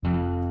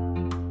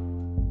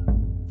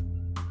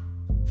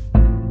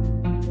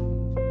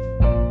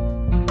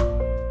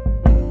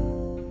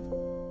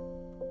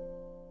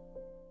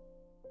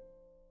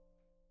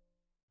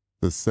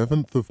The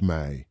 7th of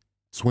May,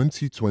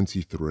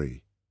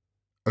 2023.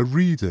 A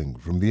reading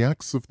from the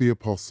Acts of the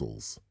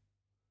Apostles.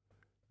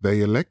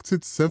 They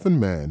elected 7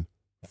 men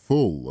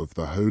full of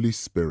the Holy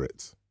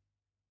Spirit.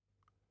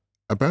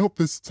 About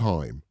this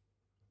time,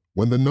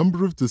 when the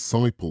number of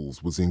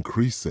disciples was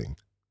increasing,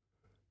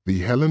 the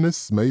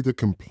Hellenists made a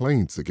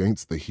complaint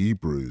against the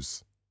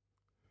Hebrews.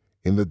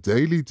 In the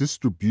daily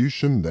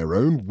distribution, their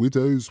own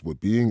widows were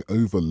being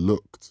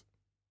overlooked.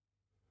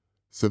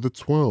 So the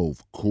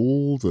 12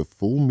 called a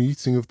full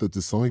meeting of the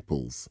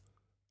disciples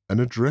and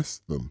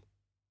addressed them.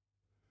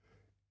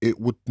 It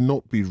would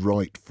not be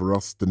right for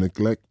us to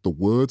neglect the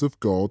word of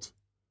God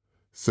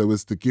so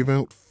as to give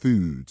out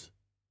food.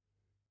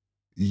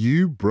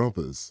 You,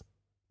 brothers,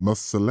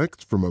 must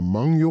select from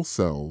among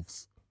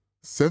yourselves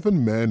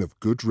 7 men of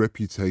good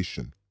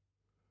reputation,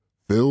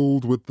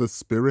 filled with the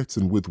Spirit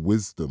and with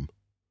wisdom.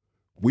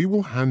 We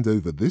will hand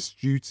over this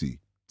duty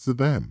to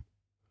them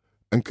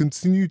and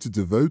continue to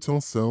devote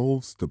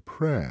ourselves to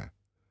prayer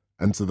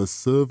and to the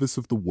service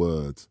of the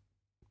word.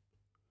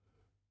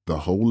 The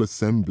whole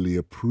assembly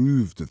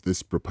approved of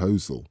this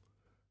proposal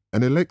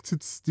and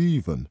elected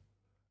Stephen,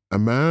 a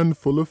man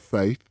full of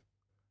faith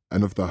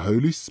and of the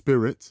Holy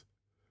Spirit,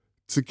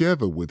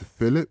 together with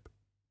Philip,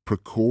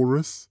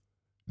 Prochorus,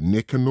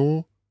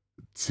 Nicanor,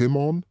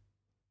 Timon,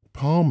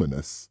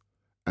 Parmenas,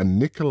 and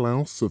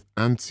Nicolaus of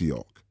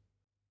Antioch,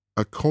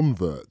 a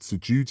convert to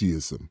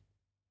Judaism.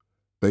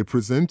 They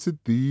presented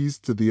these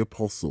to the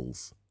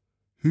apostles,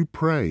 who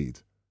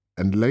prayed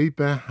and laid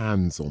their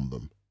hands on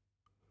them.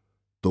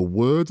 The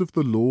word of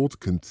the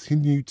Lord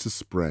continued to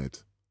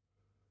spread.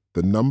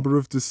 The number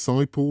of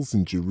disciples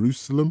in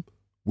Jerusalem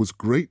was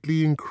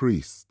greatly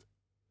increased,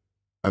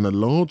 and a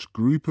large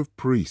group of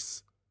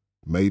priests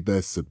made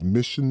their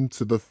submission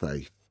to the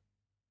faith.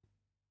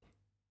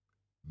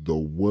 The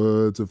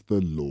word of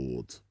the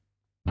Lord.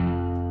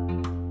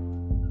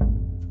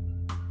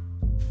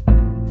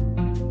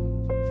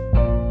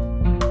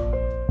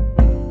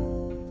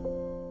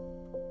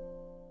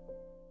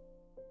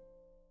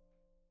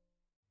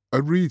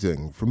 A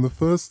reading from the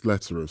first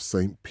letter of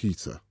St.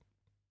 Peter.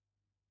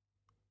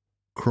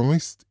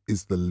 Christ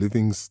is the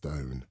living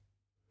stone,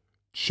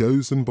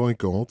 chosen by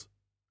God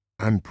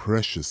and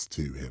precious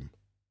to him.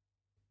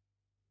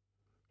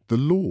 The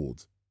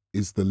Lord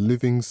is the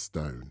living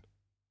stone,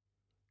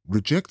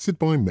 rejected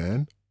by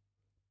men,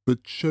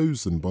 but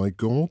chosen by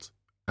God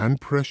and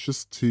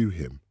precious to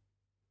him.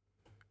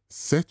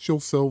 Set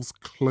yourselves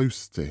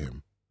close to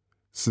him,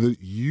 so that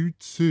you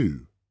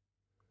too,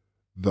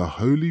 the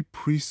holy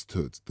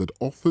priesthood that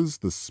offers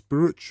the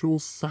spiritual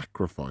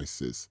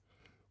sacrifices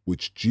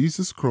which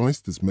Jesus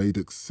Christ has made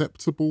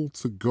acceptable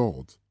to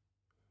God,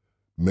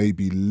 may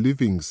be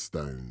living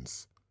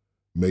stones,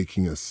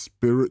 making a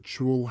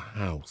spiritual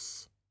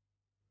house.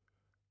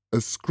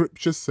 As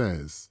Scripture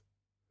says,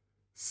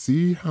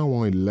 "See how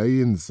I lay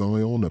in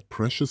Zion a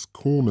precious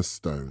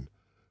cornerstone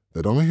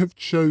that I have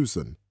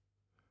chosen,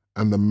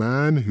 and the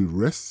man who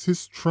rests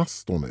his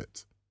trust on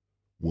it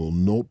will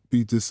not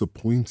be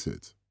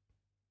disappointed."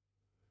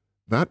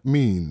 That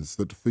means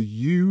that for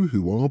you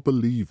who are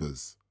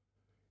believers,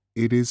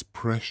 it is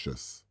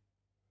precious.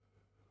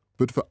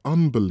 But for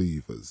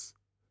unbelievers,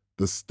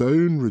 the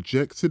stone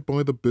rejected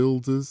by the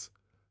builders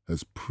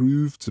has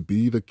proved to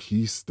be the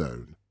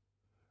keystone,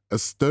 a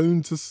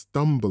stone to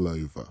stumble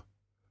over,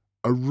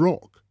 a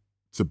rock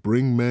to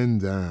bring men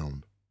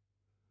down.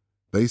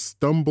 They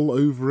stumble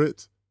over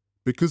it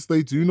because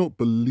they do not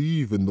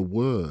believe in the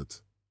word.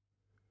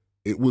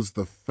 It was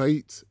the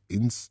fate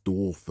in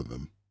store for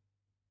them.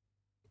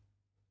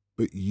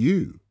 But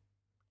you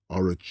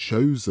are a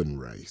chosen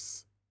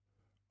race,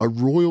 a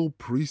royal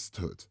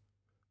priesthood,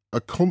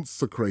 a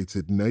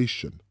consecrated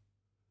nation,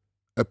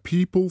 a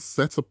people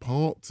set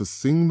apart to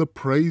sing the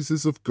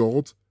praises of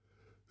God,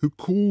 who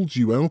called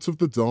you out of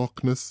the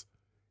darkness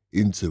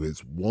into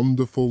his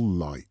wonderful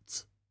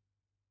light.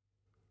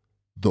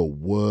 The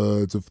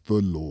word of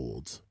the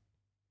Lord.